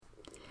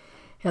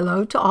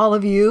Hello to all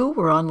of you.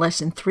 We're on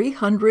lesson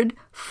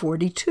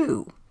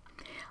 342.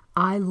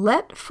 I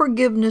let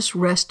forgiveness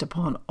rest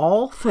upon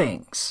all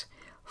things,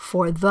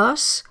 for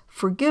thus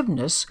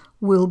forgiveness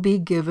will be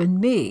given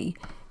me.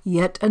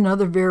 Yet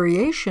another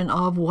variation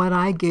of what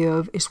I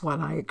give is what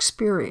I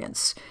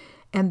experience.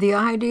 And the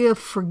idea of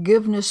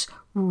forgiveness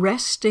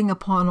resting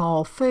upon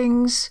all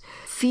things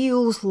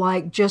feels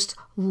like just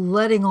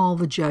letting all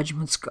the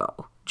judgments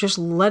go. Just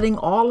letting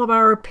all of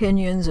our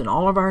opinions and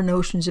all of our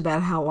notions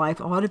about how life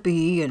ought to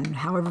be and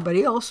how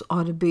everybody else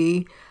ought to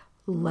be,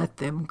 let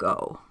them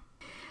go.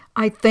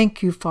 I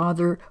thank you,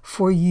 Father,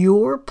 for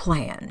your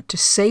plan to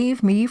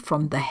save me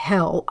from the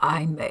hell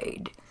I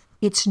made.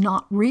 It's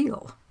not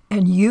real,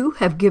 and you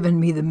have given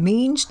me the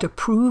means to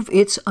prove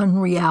its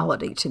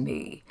unreality to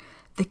me.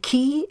 The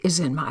key is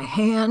in my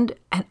hand,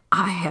 and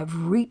I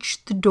have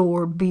reached the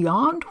door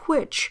beyond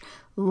which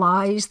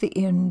lies the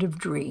end of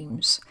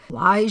dreams,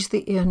 lies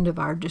the end of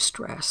our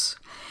distress.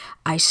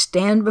 I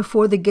stand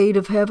before the gate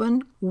of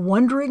heaven,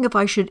 wondering if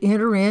I should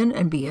enter in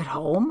and be at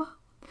home.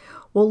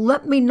 Well,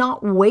 let me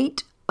not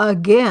wait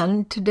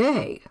again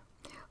today.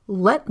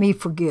 Let me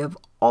forgive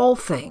all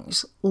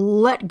things,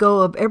 let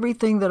go of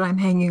everything that I'm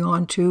hanging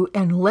on to,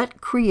 and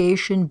let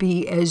creation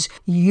be as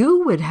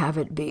you would have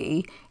it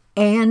be,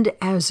 and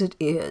as it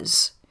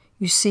is.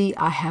 You see,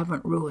 I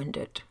haven't ruined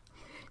it.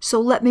 So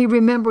let me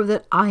remember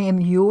that I am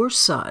your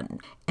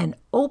son, and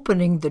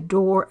opening the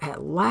door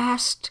at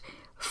last,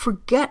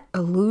 forget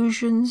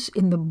illusions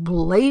in the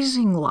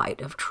blazing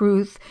light of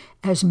truth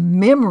as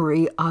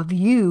memory of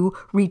you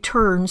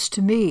returns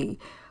to me.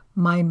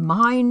 My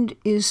mind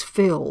is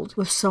filled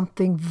with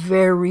something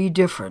very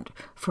different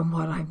from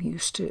what I'm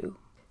used to.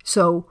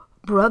 So,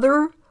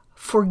 brother,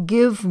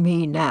 forgive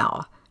me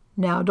now.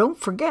 Now, don't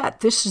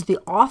forget, this is the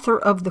author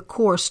of the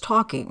Course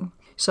talking.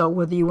 So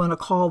whether you want to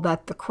call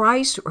that the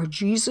Christ or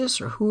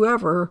Jesus or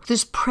whoever,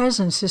 this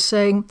presence is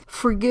saying,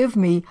 forgive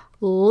me,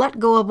 let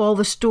go of all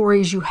the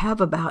stories you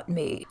have about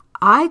me.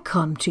 I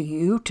come to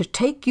you to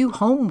take you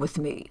home with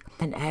me.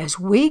 And as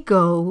we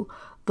go,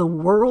 the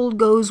world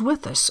goes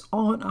with us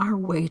on our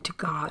way to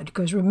God.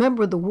 Because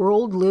remember, the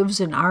world lives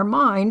in our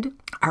mind,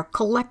 our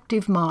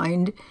collective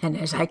mind. And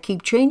as I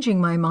keep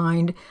changing my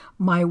mind,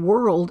 my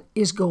world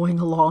is going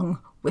along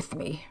with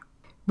me.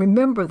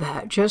 Remember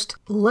that. Just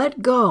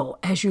let go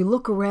as you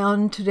look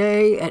around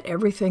today at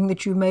everything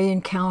that you may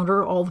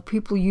encounter, all the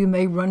people you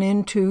may run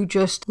into.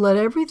 Just let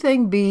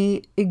everything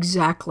be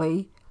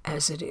exactly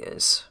as it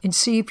is. And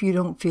see if you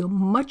don't feel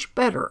much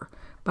better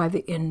by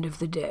the end of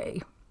the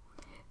day.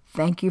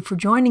 Thank you for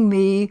joining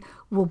me.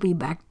 We'll be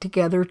back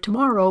together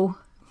tomorrow.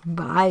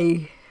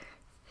 Bye.